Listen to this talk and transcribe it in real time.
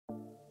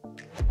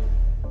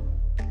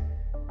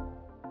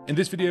In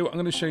this video, I'm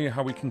going to show you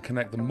how we can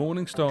connect the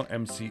MorningStar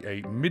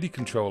MC8 MIDI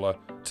controller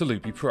to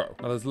Loopy Pro.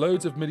 Now there's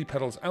loads of MIDI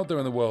pedals out there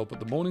in the world, but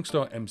the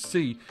MorningStar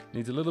MC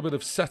needs a little bit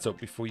of setup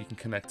before you can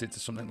connect it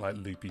to something like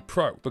Loopy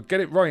Pro. But get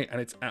it right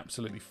and it's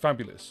absolutely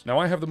fabulous. Now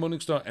I have the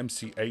MorningStar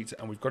MC8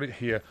 and we've got it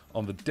here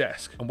on the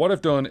desk. And what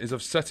I've done is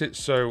I've set it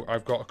so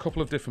I've got a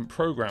couple of different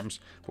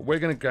programs, but we're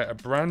going to get a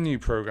brand new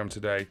program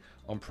today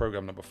on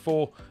program number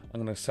 4.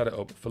 I'm going to set it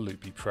up for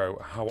Loopy Pro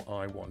how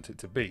I want it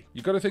to be.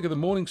 You've got to think of the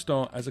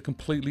MorningStar as a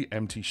completely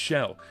empty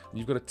shell, and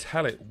you've got to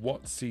tell it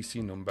what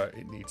CC number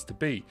it needs to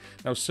be.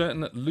 Now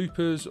certain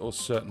loopers or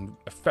certain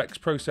effects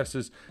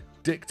processors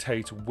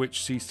dictate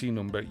which CC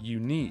number you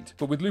need.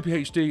 But with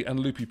Loopy HD and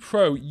Loopy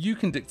Pro, you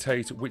can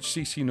dictate which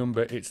CC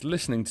number it's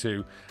listening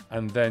to,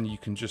 and then you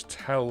can just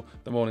tell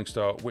the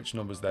MorningStar which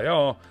numbers they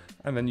are,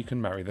 and then you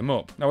can marry them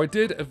up. Now I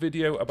did a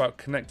video about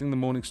connecting the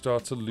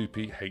MorningStar to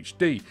Loopy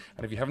HD,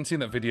 and if you haven't seen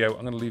that video,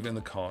 I'm going to leave it in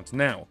the cards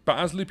now. But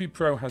as Loopy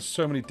Pro has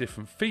so many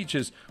different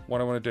features, what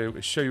I want to do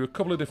is show you a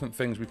couple of different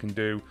things we can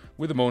do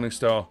with the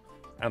MorningStar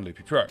and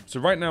Loopy Pro. So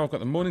right now I've got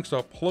the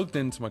MorningStar plugged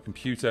into my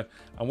computer,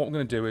 and what we're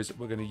going to do is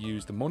we're going to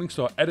use the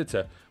MorningStar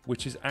editor,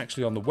 which is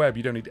actually on the web.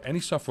 You don't need any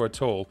software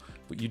at all,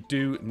 but you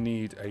do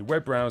need a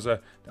web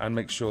browser and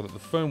make sure that the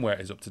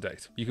firmware is up to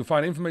date. You can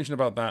find information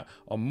about that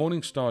on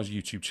Morningstar's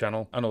YouTube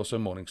channel and also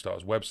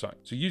Morningstar's website.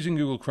 So using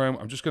Google Chrome,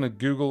 I'm just going to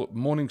Google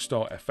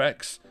MorningStar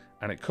FX,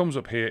 and it comes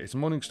up here. It's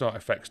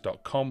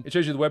morningstarfx.com. It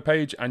shows you the web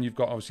page, and you've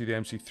got obviously the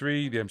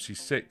MC3, the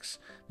MC6,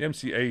 the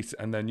MC8,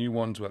 and their new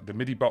ones like the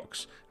MIDI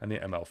box and the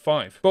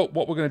ML5. But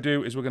what we're going to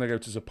do is we're going to go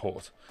to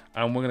support,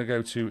 and we're going to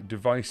go to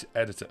device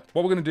editor.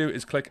 What we're going to do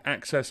is click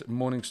access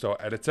MorningStar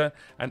editor,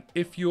 and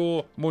if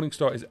your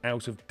MorningStar is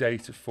out of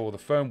date for the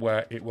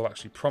firmware, it will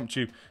actually prompt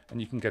you and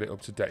you can get it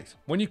up to date.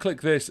 When you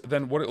click this,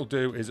 then what it'll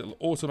do is it'll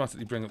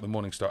automatically bring up the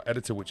MorningStar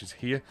editor, which is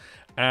here,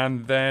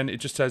 and then it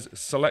just says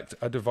select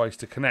a device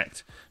to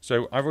connect.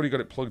 So I've already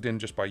got it plugged in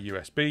just by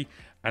USB,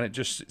 and it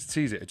just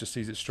sees it. It just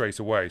sees it straight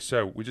away.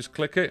 So we just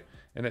click it,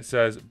 and it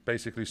says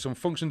basically some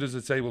functions are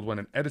disabled when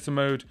in editor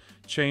mode.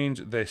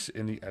 Change this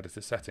in the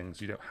editor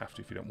settings. You don't have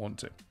to if you don't want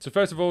to. So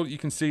first of all, you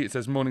can see it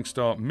says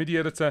MorningStar MIDI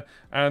editor,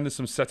 and there's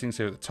some settings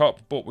here at the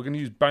top, but we're going to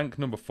use bank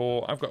number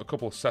 4. I've got a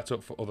couple set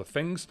up for other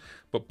things,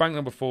 but bank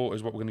number 4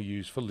 is what we're going to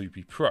use for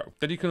Loopy Pro.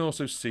 Then you can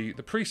also see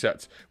the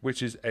presets,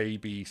 which is A,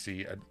 B,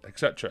 C,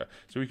 etc.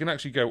 So we can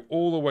actually go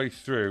all the way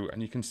through,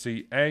 and you can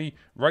see A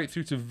right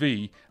through to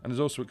V, and there's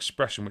also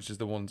expression, which is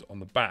the ones on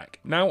the back.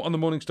 Now on the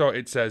MorningStar,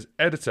 it says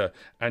editor,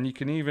 and you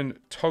can even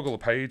toggle a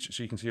page,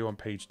 so you can see on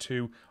page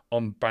 2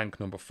 on bank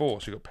number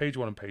 4. So you've got page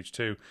 1 and page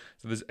 2.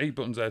 So there's 8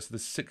 buttons there, so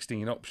there's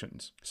 16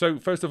 options. So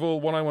first of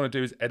all, what I want to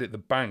do is edit the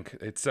bank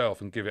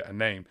itself and give it a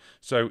name.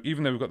 So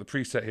even though we've got the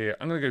preset here,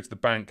 I'm going to go to the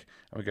bank,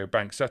 and we go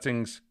bank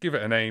settings, give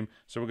it a name.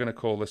 So we're going to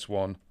call this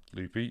one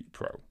Loopy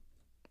Pro.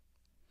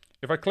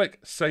 If I click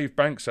Save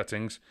Bank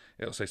Settings,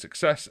 it'll say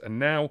Success, and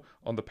now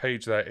on the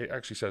page there, it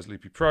actually says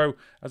Loopy Pro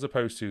as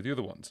opposed to the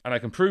other ones. And I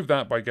can prove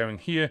that by going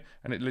here,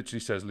 and it literally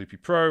says Loopy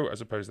Pro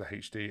as opposed to the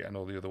HD and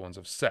all the other ones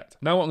I've set.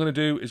 Now what I'm going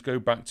to do is go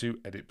back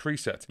to Edit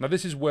Preset. Now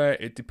this is where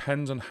it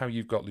depends on how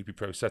you've got Loopy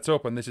Pro set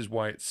up, and this is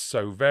why it's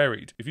so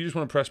varied. If you just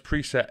want to press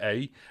Preset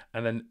A,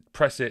 and then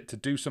press it to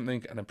do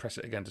something, and then press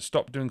it again to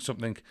stop doing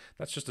something,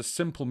 that's just a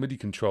simple MIDI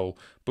control,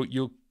 but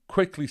you'll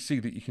quickly see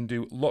that you can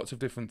do lots of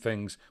different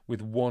things with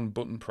one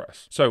button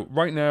press. So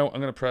right now I'm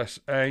going to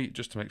press A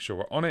just to make sure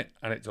we're on it,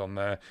 and it's on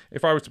there.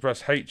 If I was to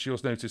press H, you'll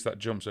notice that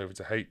jumps over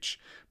to H,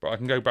 but I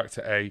can go back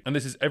to A, and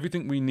this is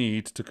everything we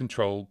need to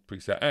control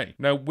preset A.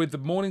 Now with the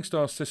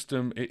MorningStar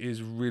system, it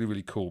is really,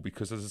 really cool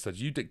because, as I said,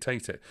 you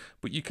dictate it,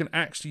 but you can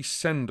actually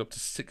send up to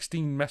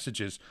 16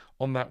 messages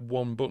on that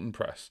one button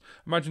press.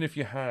 Imagine if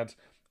you had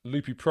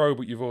Loopy Pro,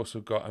 but you've also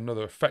got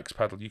another effects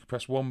pedal. You could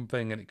press one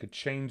thing and it could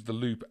change the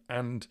loop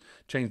and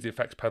change the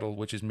effects pedal,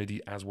 which is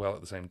MIDI as well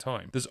at the same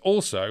time. There's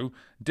also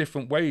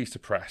different ways to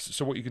press.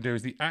 So what you can do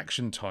is the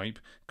action type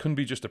can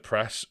be just a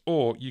press,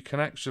 or you can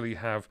actually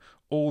have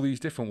all these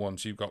different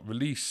ones. So you've got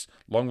release,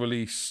 long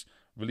release,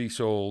 release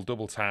all,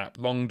 double tap,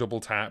 long double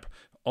tap,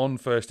 on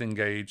first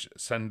engage,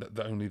 send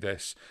only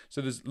this.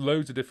 So there's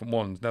loads of different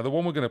ones. Now the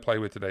one we're going to play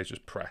with today is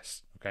just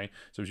press. Okay,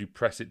 so as you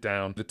press it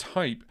down, the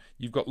type,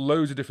 you've got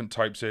loads of different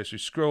types here. So you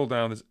scroll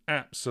down, there's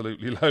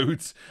absolutely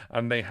loads,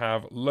 and they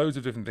have loads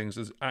of different things.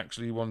 There's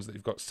actually ones that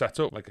you've got set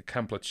up, like a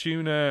Kempler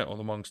tuner or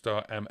the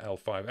MorningStar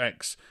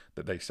ML5X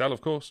that they sell, of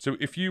course. So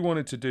if you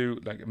wanted to do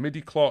like a MIDI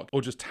clock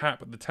or just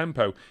tap at the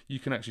tempo, you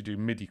can actually do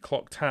MIDI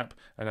clock tap,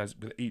 and as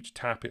with each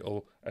tap,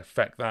 it'll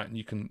affect that, and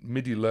you can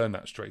MIDI learn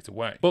that straight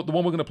away. But the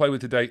one we're going to play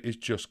with today is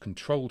just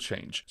control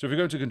change. So if we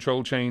go to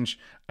control change,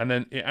 and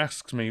then it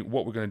asks me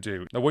what we're going to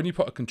do. Now when you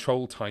put a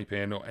control type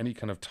in, or any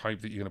kind of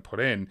type that you're going to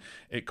put in,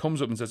 it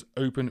comes up and says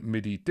Open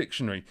MIDI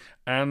Dictionary,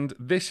 and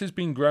this has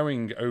been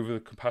growing over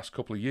the past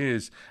couple of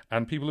years,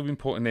 and people have been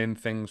putting in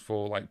things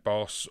for like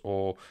Boss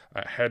or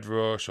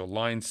Headrush or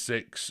Line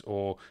M6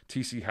 or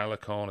TC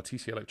Helicon or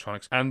TC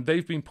Electronics, and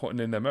they've been putting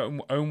in their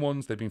own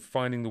ones. They've been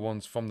finding the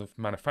ones from the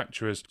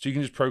manufacturers, so you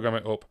can just program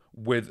it up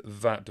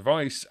with that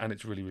device, and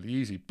it's really, really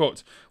easy.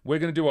 But we're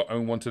going to do our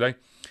own one today,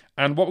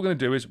 and what we're going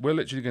to do is we're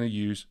literally going to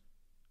use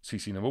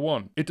CC number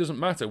 1. It doesn't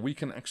matter. We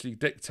can actually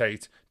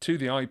dictate to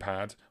the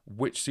iPad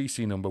which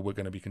CC number we're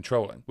going to be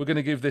controlling. We're going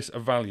to give this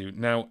a value.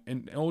 Now,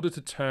 in order to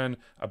turn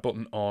a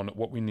button on,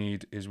 what we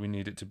need is we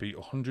need it to be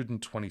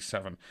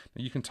 127.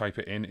 Now, you can type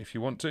it in if you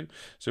want to,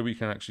 so we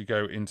can actually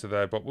go into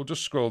there, but we'll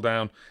just scroll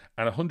down,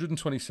 and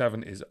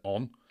 127 is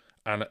on,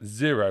 and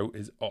 0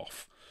 is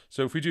off.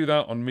 So if we do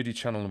that on MIDI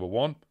channel number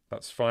 1,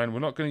 that's fine. We're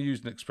not going to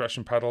use an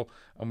expression pedal,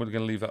 and we're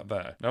going to leave that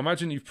there. Now,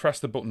 imagine you've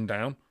pressed the button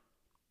down.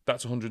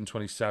 That's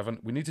 127.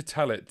 We need to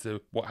tell it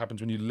to what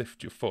happens when you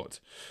lift your foot.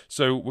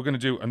 So we're going to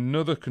do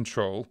another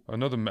control,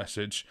 another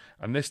message,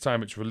 and this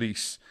time it's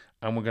release.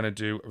 And we're going to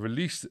do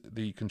release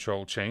the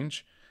control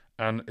change,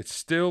 and it's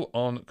still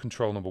on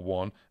control number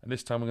 1, and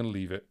this time we're going to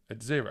leave it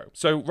at 0.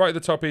 So right at the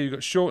top here, you've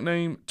got short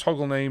name,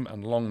 toggle name,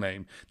 and long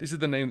name. This is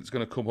the name that's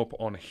going to come up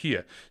on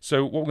here.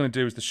 So what we're going to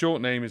do is the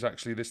short name is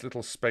actually this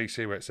little space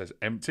here where it says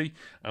empty,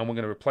 and we're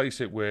going to replace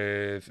it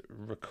with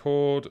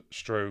record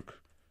stroke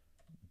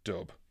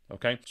dub.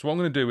 Okay, so what I'm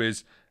going to do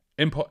is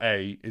input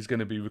A is going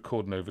to be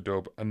record and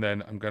overdub, and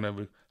then I'm going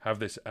to have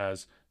this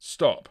as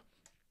stop.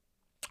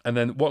 And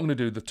then what I'm going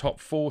to do, the top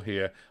 4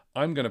 here,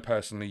 I'm going to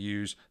personally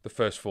use the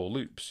first 4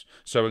 loops.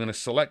 So we're going to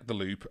select the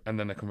loop, and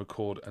then I can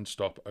record and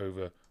stop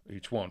over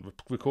each one.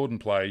 Record and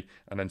play,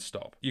 and then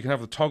stop. You can have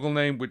the toggle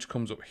name, which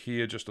comes up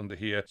here, just under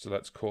here. So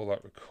let's call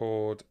that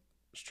record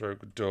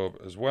stroke dub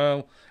as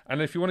well.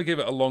 And if you want to give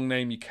it a long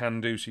name, you can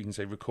do, so you can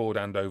say record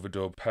and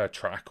overdub per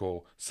track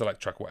or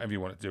select track, whatever you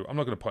want to do. I'm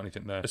not going to put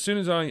anything there. As soon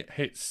as I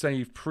hit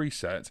save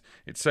preset,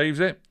 it saves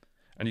it,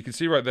 and you can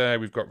see right there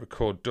we've got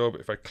record dub.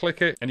 If I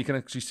click it, and you can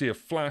actually see a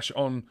flash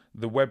on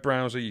the web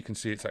browser, you can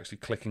see it's actually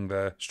clicking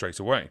there straight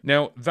away.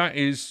 Now that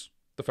is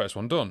the first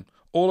one done.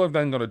 All I've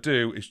then got to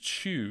do is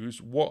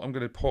choose what I'm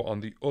going to put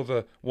on the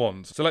other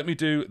ones. So let me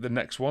do the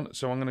next one.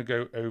 So I'm going to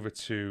go over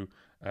to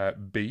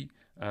B,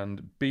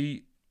 and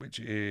B, which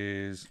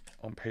is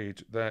on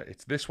page there,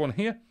 it's this one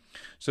here.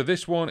 So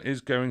this one is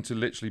going to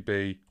literally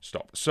be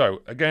stop.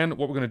 So again,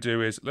 what we're going to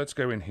do is let's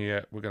go in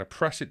here. We're going to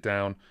press it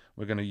down.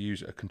 We're going to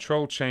use a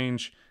control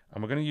change,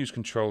 and we're going to use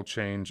control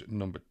change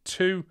number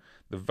 2.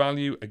 The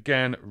value,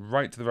 again,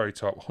 right to the very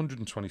top,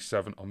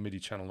 127 on MIDI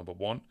channel number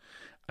 1.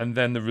 And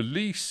then the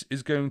release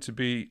is going to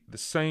be the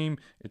same.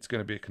 It's going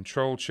to be a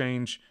control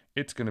change.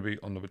 It's going to be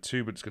on number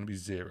 2, but it's going to be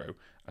 0.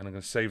 And I'm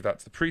going to save that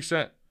to the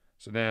preset.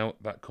 So now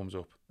that comes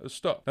up as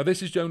stop. Now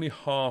this is only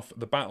half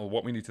the battle.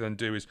 What we need to then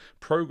do is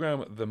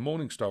program the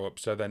MorningStar up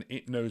so then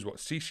it knows what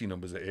CC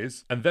numbers it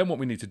is. And then what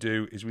we need to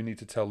do is we need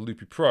to tell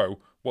Loopy Pro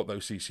what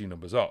those CC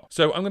numbers are.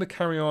 So I'm going to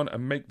carry on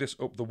and make this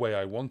up the way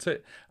I want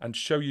it and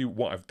show you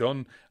what I've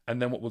done.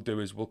 And then what we'll do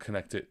is we'll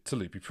connect it to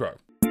Loopy Pro.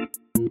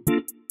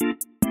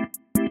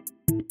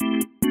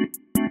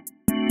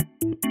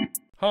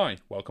 Hi,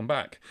 welcome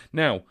back.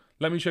 Now,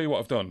 let me show you what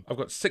I've done. I've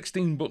got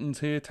 16 buttons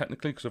here,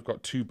 technically, because I've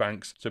got 2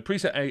 banks. So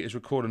preset A is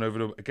record and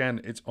overdub.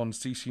 Again, it's on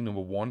CC number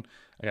 1.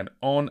 Again,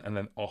 on and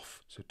then off,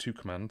 so 2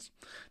 commands.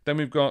 Then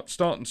we've got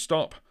start and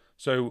stop.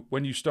 So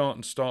when you start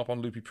and stop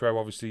on Loopy Pro,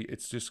 obviously,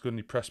 it's just going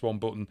to press 1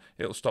 button.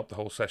 It'll stop the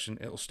whole session.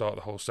 It'll start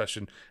the whole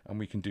session, and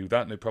we can do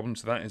that, no problem.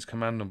 So that is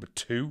command number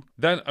 2.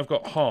 Then I've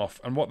got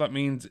half, and what that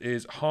means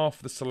is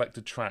half the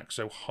selected track,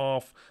 so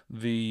half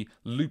the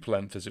loop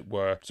length, as it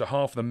were. So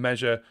half the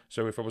measure.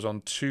 So if I was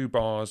on 2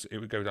 bars, it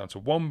would go down to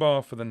 1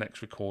 bar for the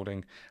next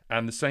recording,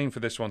 and the same for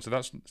this one. So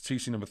that's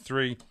CC number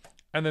 3,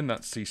 and then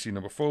that's CC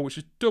number 4, which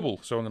is double.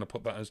 So I'm going to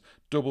put that as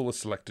double the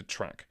selected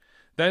track.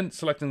 Then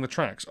selecting the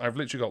tracks, I've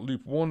literally got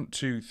loop 1,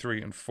 2,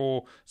 3, and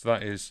 4. So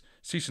that is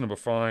CC number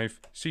 5,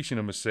 CC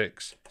number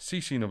 6,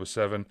 CC number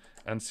 7,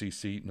 and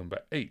CC number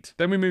 8.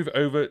 Then we move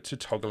over to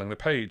toggling the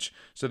page.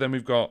 So then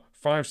we've got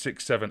 5,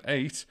 6, 7,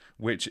 8,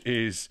 which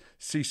is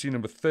CC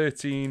number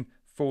 13,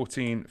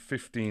 14,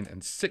 15,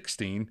 and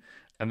 16.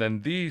 And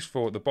then these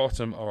 4 at the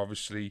bottom are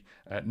obviously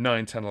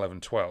 9, 10, 11,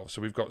 12.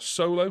 So we've got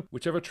solo.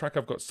 Whichever track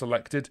I've got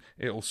selected,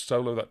 it'll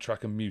solo that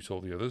track and mute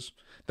all the others.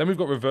 Then we've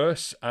got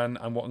reverse. And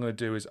what I'm going to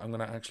do is I'm going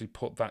to actually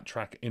put that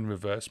track in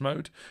reverse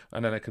mode.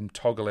 And then I can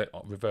toggle it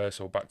on reverse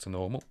or back to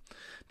normal.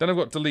 Then I've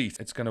got delete.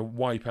 It's going to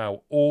wipe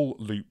out all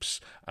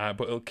loops, but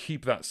it'll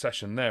keep that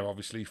session there,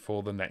 obviously,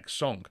 for the next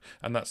song.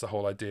 And that's the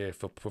whole idea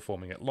for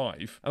performing it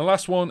live. And the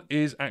last one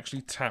is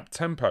actually tap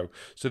tempo.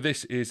 So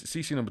this is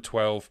CC number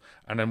 12.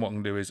 And then what I'm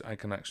going to do is I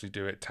can actually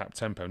do it tap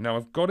tempo. Now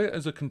I've got it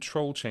as a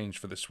control change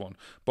for this one,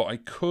 but I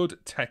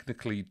could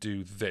technically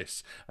do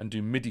this and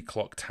do MIDI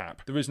clock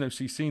tap. There is no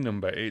CC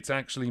number, it's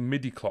actually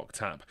MIDI clock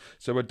tap.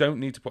 So I don't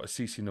need to put a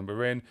CC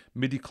number in.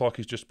 MIDI clock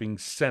is just being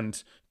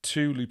sent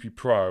to Loopy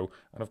Pro,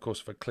 and of course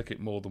if I click it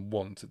more than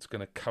once, it's going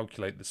to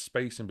calculate the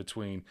space in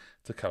between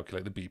to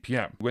calculate the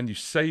BPM. When you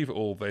save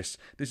all this,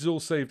 this is all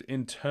saved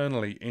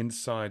internally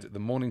inside the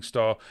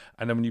MorningStar,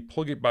 and then when you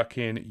plug it back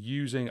in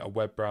using a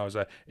web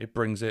browser, it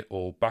brings it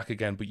all back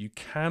again, but you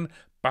can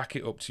back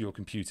it up to your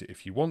computer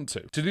if you want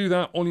to. To do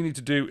that, all you need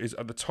to do is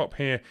at the top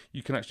here,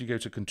 you can actually go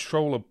to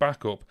controller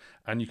backup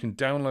and you can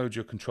download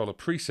your controller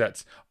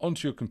presets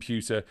onto your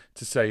computer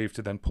to save,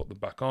 to then put them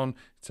back on.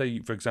 Say,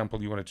 for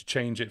example, you wanted to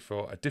change it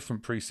for a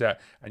different preset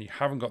and you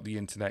haven't got the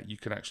internet, you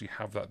can actually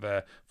have that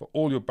there for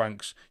all your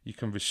banks. You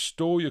can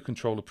restore your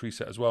controller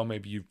preset as well.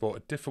 Maybe you've bought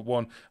a different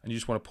one and you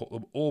just want to put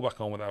them all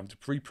back on without having to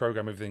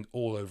reprogram everything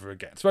all over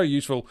again. It's very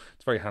useful,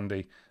 it's very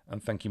handy,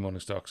 and thank you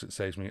MorningStar, because it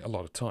saves me a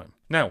lot of time.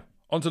 Now,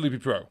 onto Loopy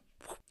Pro.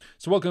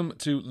 So welcome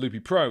to Loopy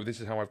Pro. This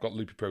is how I've got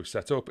Loopy Pro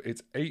set up.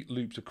 It's 8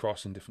 loops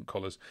across in different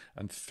colors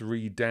and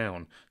 3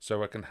 down.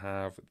 So I can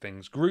have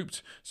things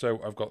grouped.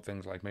 So I've got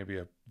things like maybe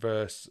a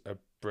verse, a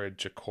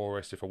bridge, a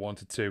chorus if I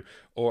wanted to,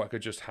 or I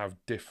could just have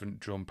different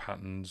drum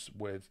patterns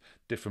with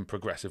different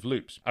progressive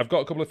loops. I've got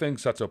a couple of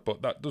things set up,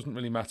 but that doesn't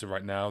really matter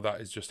right now.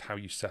 That is just how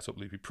you set up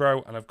Loopy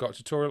Pro, and I've got a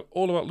tutorial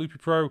all about Loopy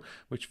Pro,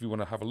 which if you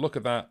want to have a look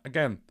at that,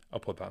 again,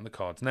 I'll put that in the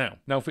cards now.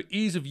 Now, for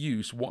ease of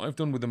use, what I've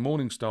done with the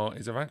MorningStar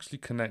is I've actually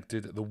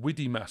connected the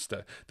MIDI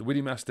Master. The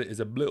MIDI Master is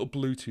a little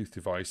Bluetooth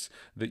device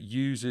that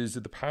uses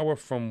the power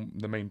from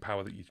the main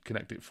power that you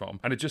connect it from,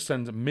 and it just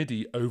sends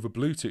MIDI over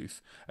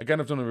Bluetooth.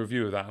 Again, I've done a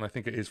review of that, and I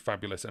think it is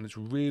fabulous, and it's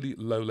really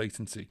low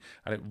latency,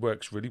 and it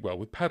works really well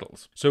with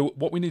pedals. So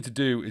what we need to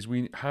do is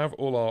we have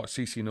all our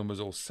CC numbers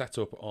all set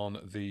up on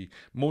the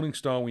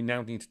MorningStar. We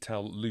now need to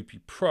tell Loopy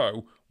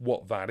Pro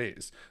what that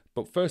is.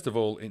 But first of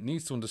all, it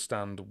needs to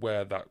understand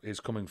where that is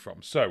coming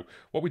from. So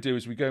what we do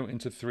is we go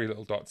into 3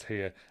 little dots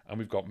here and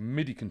we've got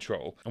MIDI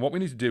control. And what we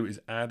need to do is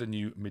add a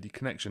new MIDI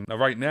connection. Now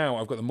right now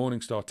I've got the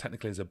MorningStar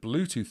technically as a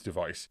Bluetooth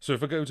device. So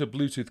if I go to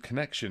Bluetooth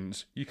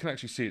connections, you can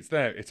actually see it's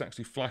there. It's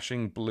actually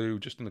flashing blue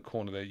just in the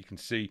corner there, you can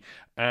see.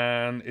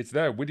 And it's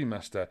there, MIDI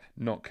Master,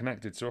 not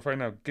connected. So if I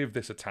now give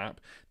this a tap,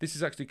 this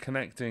is actually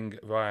connecting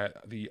via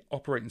the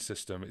operating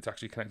system. It's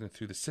actually connecting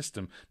through the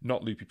system,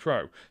 not Loopy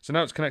Pro. So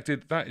now it's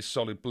connected. That is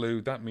solid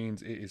blue. That means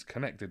it is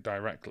connected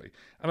directly,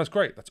 and that's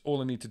great. That's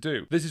all I need to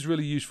do. This is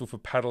really useful for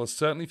pedals.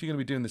 Certainly if you're going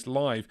to be doing this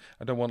live,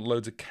 I don't want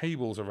loads of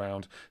cables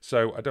around,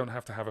 so I don't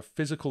have to have a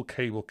physical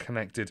cable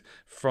connected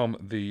from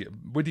the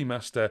MIDI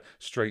Master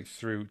straight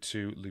through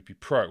to Loopy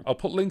Pro. I'll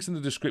put links in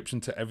the description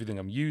to everything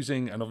I'm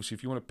using, and obviously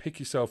if you want to pick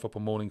yourself up a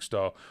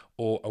MorningStar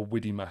or a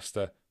MIDI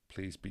Master,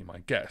 please be my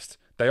guest.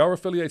 They are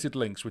affiliated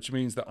links, which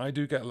means that I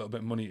do get a little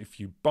bit of money if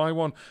you buy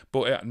one,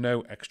 but at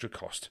no extra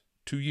cost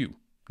to you.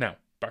 Now,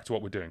 back to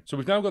what we're doing. So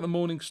we've now got the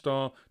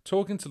MorningStar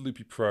talking to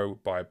Loopy Pro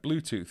by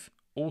Bluetooth.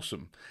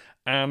 Awesome.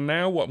 And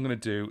now what I'm going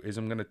to do is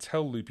I'm going to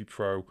tell Loopy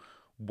Pro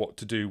what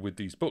to do with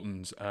these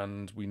buttons,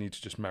 and we need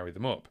to just marry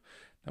them up.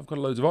 I've got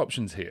loads of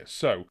options here.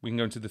 So we can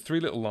go into the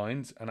 3 little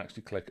lines and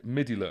actually click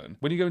MIDI Learn.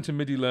 When you go into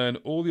MIDI Learn,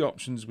 all the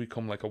options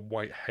become like a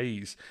white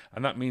haze,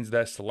 and that means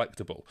they're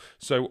selectable.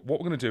 So what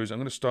we're going to do is I'm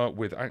going to start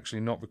with actually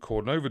not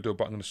record and overdub,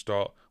 but I'm going to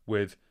start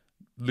with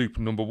loop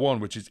number 1,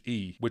 which is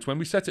E, which when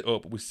we set it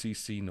up was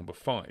CC number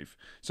 5.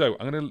 So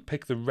I'm going to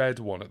pick the red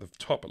one at the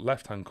top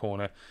left-hand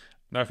corner.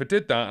 Now if I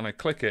did that and I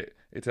click it,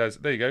 it says,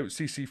 there you go,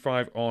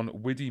 CC5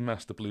 on MIDI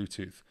Master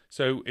Bluetooth.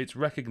 So it's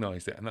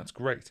recognized it, and that's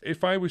great.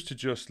 If I was to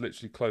just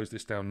literally close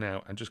this down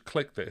now and just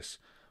click this,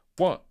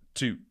 1,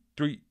 2,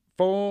 3,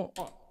 4,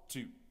 1,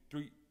 2,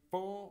 3,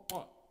 4,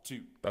 1,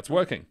 2. That's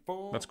working.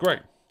 That's great.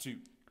 1, 2,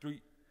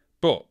 3.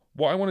 But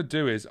what I want to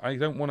do is I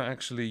don't want to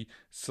actually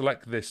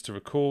select this to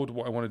record.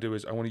 What I want to do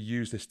is I want to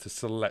use this to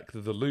select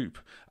the loop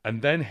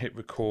and then hit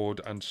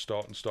record and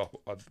start and stop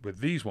with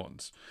these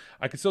ones.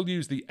 I can still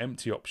use the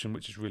empty option,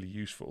 which is really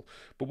useful.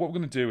 But what we're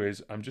going to do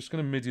is I'm just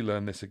going to MIDI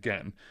learn this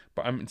again.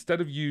 But instead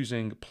of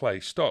using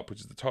play stop,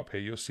 which is the top here,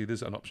 you'll see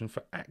there's an option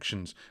for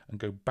actions and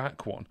go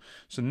back 1.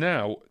 So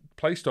now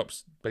play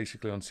stop's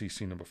basically on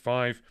CC number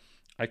 5.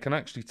 I can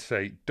actually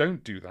say,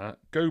 don't do that,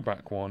 go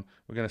back 1,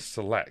 we're going to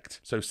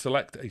select. So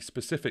select a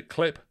specific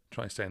clip,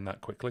 try saying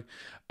that quickly,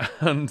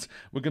 and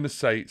we're going to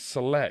say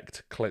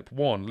select clip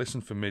 1,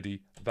 listen for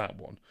MIDI, that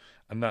one,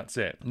 and that's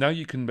it. Now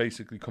you can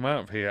basically come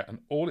out of here, and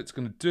all it's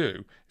going to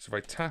do is if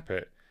I tap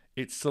it,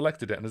 it's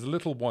selected it, and there's a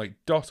little white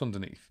dot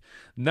underneath.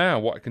 Now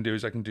what I can do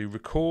is I can do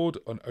record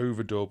an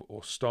overdub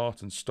or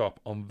start and stop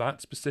on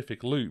that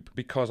specific loop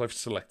because I've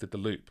selected the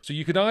loop. So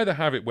you could either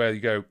have it where you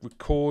go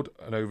record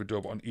an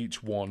overdub on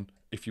each one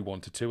if you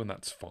wanted to, and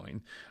that's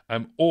fine.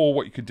 Or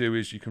what you could do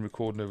is you can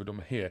record an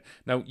overdub here.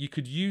 Now you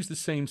could use the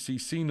same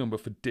CC number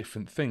for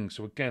different things.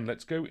 So again,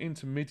 let's go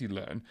into MIDI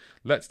Learn.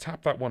 Let's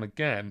tap that one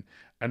again,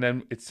 and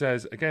then it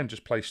says again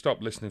just play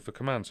stop listening for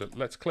commands. So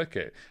let's click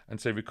it and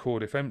say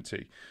record if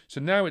empty.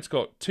 So now it's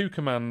got 2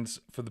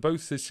 commands for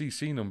both the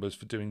CC numbers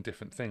for doing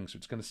different things. So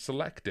it's going to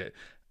select it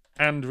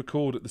and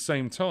record at the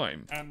same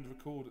time, and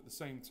record at the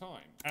same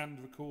time, and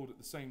record at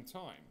the same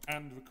time,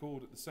 and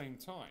record at the same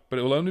time. But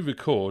it will only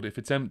record if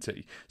it's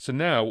empty. So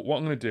now what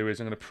I'm going to do is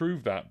I'm going to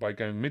prove that by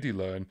going MIDI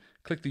Learn,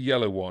 click the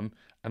yellow one,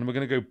 and we're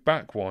going to go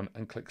back 1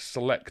 and click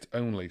select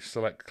only,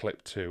 select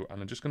clip 2,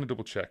 and I'm just going to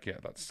double check, yeah,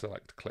 that's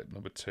select clip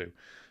number 2.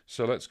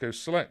 So let's go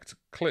select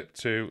clip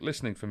 2,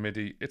 listening for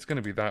MIDI, it's going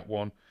to be that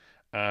one,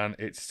 and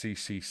it's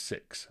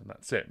CC6, and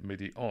that's it,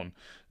 MIDI on.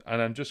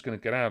 And I'm just going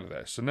to get out of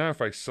there. So now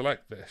if I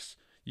select this,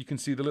 you can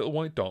see the little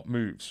white dot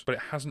moves, but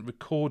it hasn't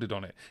recorded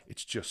on it.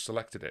 It's just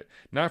selected it.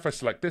 Now if I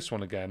select this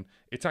one again,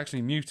 it's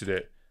actually muted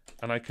it,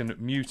 and I can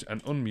mute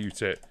and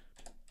unmute it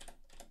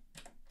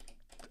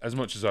as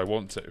much as I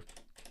want to.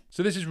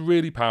 So this is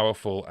really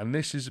powerful, and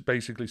this is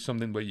basically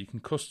something where you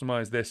can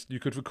customize this. You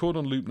could record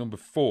on loop number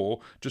 4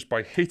 just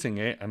by hitting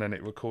it, and then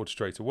it records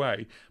straight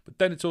away. But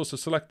then it's also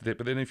selected it.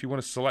 But then if you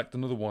want to select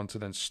another one to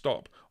then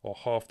stop or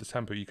half the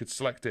tempo, you could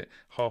select it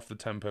half the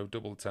tempo,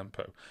 double the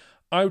tempo.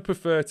 I would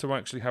prefer to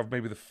actually have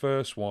maybe the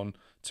first one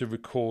to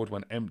record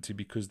when empty,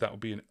 because that would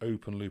be an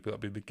open loop. That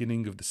would be the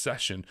beginning of the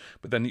session.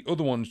 But then the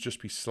other ones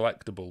just be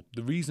selectable.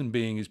 The reason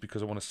being is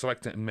because I want to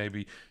select it and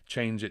maybe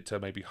change it to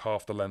maybe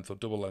half the length or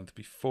double length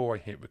before I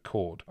hit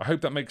record. I hope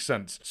that makes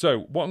sense. So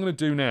what I'm going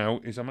to do now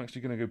is I'm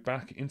actually going to go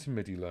back into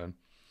MIDI Learn.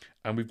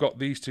 And we've got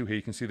these two here.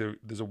 You can see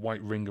there's a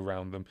white ring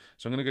around them.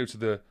 So I'm going to go to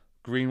the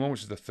green one,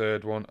 which is the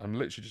third one. I'm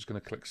literally just going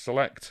to click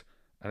select,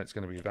 and it's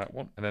going to be that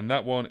one. And then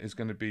that one is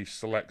going to be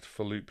select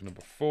for loop number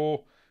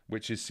 4,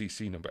 which is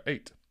CC number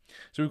 8.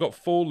 So we've got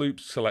 4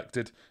 loops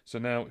selected. So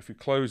now if we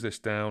close this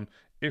down,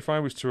 if I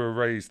was to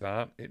erase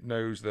that, it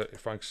knows that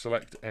if I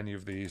select any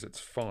of these, it's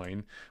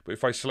fine. But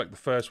if I select the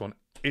first one,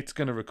 it's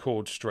going to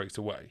record straight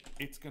away.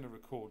 It's going to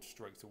record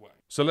straight away.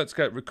 So let's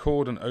get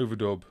record and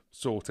overdub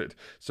sorted.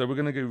 So we're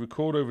going to go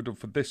record overdub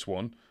for this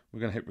one.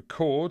 We're going to hit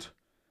record,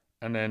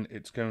 and then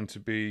it's going to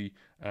be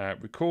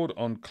record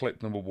on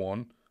clip number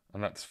 1.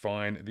 And that's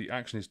fine. The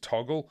action is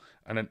toggle,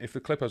 and then if the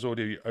clip has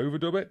audio, you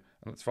overdub it,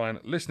 and that's fine.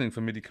 Listening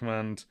for MIDI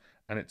command,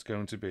 and it's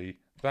going to be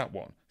that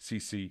one,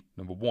 CC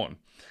number 1.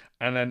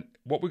 And then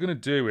what we're going to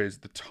do is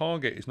the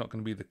target is not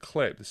going to be the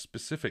clip, the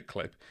specific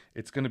clip.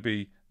 It's going to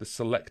be the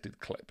selected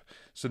clip.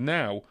 So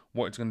now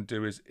what it's going to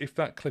do is if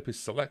that clip is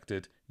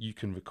selected, you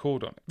can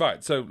record on it.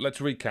 Right, so let's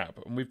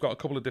recap. And we've got a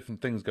couple of different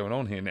things going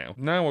on here now.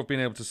 Now I've been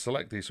able to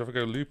select these. So if I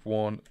go loop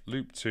 1,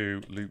 loop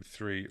 2, loop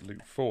 3,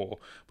 loop 4,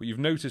 but you've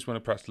noticed when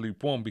I pressed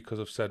loop 1, because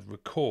I've said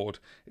record,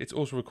 it's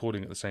also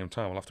recording at the same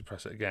time. I'll have to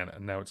press it again,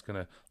 and now it's going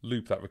to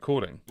loop that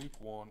recording. Loop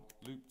 1,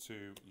 loop 2,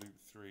 loop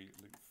 3,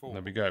 loop 4.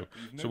 There we go.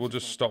 So we'll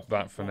just stop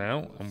that for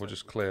now, and we'll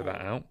just clear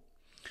that out.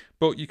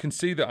 But you can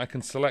see that I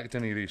can select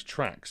any of these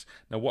tracks.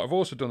 Now what I've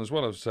also done as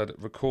well, I've said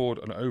record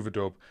and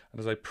overdub, and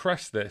as I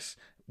press this,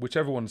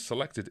 whichever one's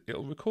selected,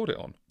 it'll record it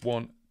on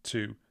 1,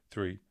 2,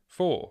 3,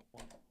 4.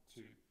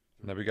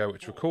 And there we go,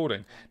 it's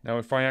recording. Now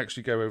if I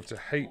actually go over to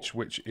H,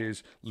 which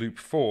is loop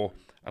 4,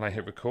 and I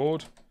hit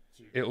record,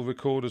 it'll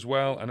record as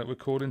well, and it'll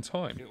record in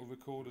time.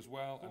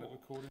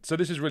 So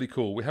this is really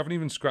cool. We haven't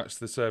even scratched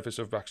the surface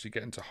of actually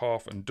getting to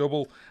half and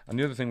double. And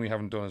the other thing we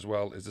haven't done as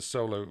well is the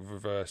solo,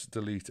 reverse,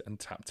 delete, and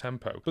tap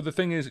tempo. But the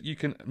thing is, you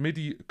can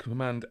MIDI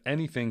command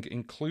anything,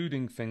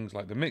 including things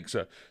like the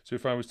mixer. So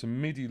if I was to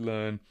MIDI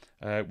learn,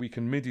 we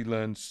can MIDI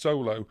learn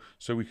solo.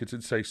 So we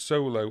could say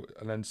solo,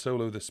 and then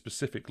solo the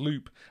specific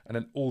loop, and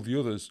then all the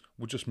others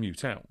will just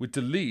mute out. With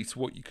delete,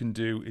 what you can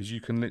do is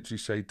you can literally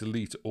say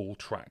delete all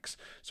tracks.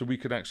 So we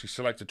could actually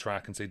select a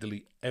track and say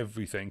delete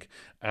everything,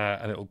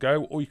 and it'll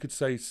go, or you could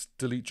say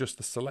delete just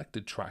the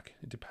selected track.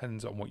 It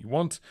depends on what you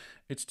want.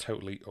 It's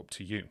totally up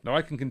to you. Now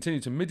I can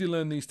continue to MIDI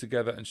learn these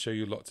together and show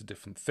you lots of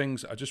different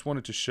things. I just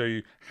wanted to show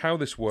you how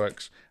this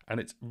works, and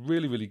it's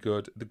really, really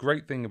good. The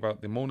great thing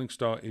about the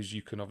MorningStar is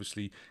you can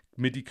obviously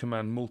MIDI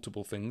command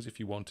multiple things if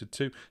you wanted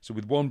to. So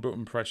with one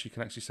button press, you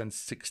can actually send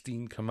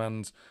 16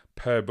 commands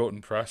per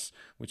button press,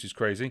 which is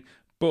crazy.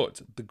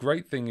 But the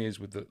great thing is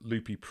with the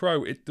Loopy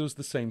Pro, it does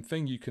the same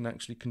thing. You can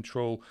actually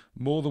control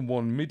more than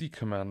one MIDI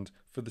command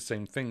for the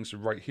same thing. So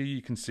right here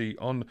you can see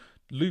on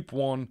loop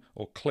 1,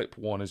 or clip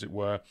 1 as it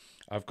were,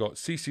 I've got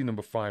CC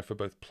number 5 for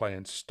both play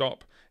and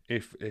stop.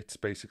 If it's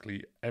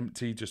basically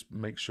empty, just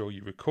make sure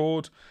you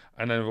record.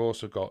 And then I've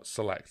also got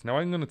select. Now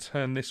I'm going to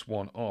turn this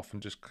one off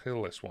and just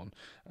kill this one.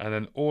 And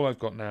then all I've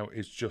got now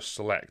is just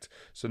select.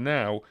 So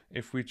now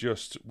if we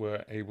just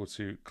were able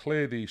to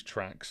clear these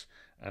tracks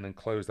and then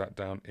close that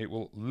down, it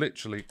will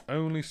literally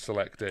only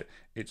select it.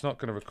 It's not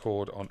going to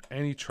record on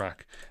any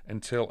track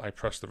until I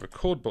press the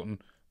record button,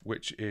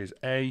 which is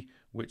A,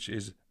 which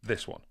is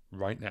this one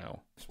right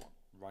now. This one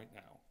right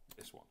now.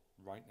 This one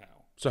right now.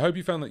 So I hope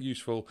you found that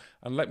useful,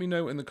 and let me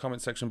know in the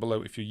comment section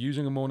below if you're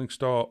using a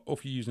MorningStar or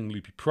if you're using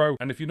Loopy Pro.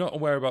 And if you're not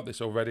aware about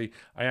this already,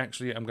 I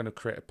actually am going to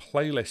create a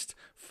playlist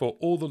for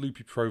all the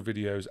Loopy Pro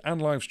videos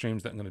and live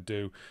streams that I'm going to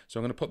do. So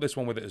I'm going to put this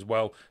one with it as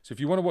well. So if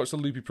you want to watch the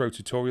Loopy Pro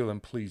tutorial, then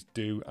please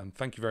do. And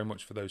thank you very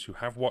much for those who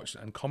have watched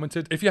and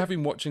commented. If you have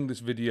been watching this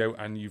video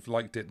and you've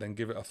liked it, then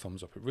give it a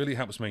thumbs up. It really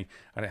helps me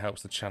and it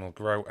helps the channel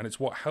grow. And it's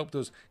what helped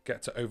us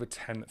get to over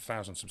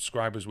 10,000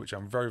 subscribers, which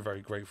I'm very, very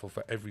grateful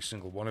for every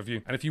single one of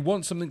you. And if you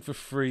want something for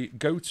free, free,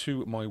 go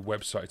to my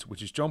website,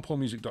 which is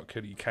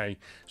johnpaulmusic.co.uk,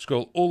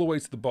 scroll all the way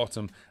to the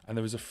bottom, and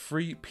there is a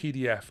free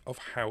PDF of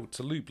how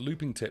to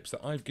looping tips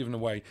that I've given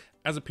away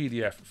as a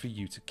PDF for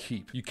you to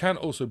keep. You can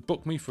also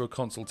book me for a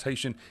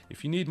consultation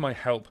if you need my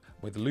help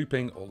with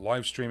looping or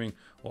live streaming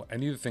or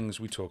any of the things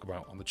we talk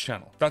about on the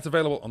channel. That's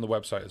available on the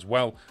website as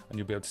well, and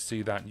you'll be able to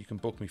see that, and you can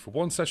book me for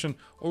one session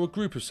or a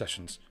group of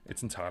sessions.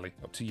 It's entirely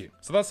up to you.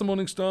 So that's the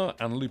MorningStar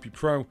and Loopy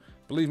Pro.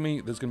 Believe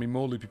me, there's going to be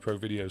more Loopy Pro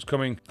videos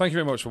coming. Thank you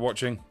very much for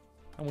watching,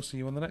 and we'll see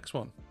you on the next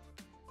one.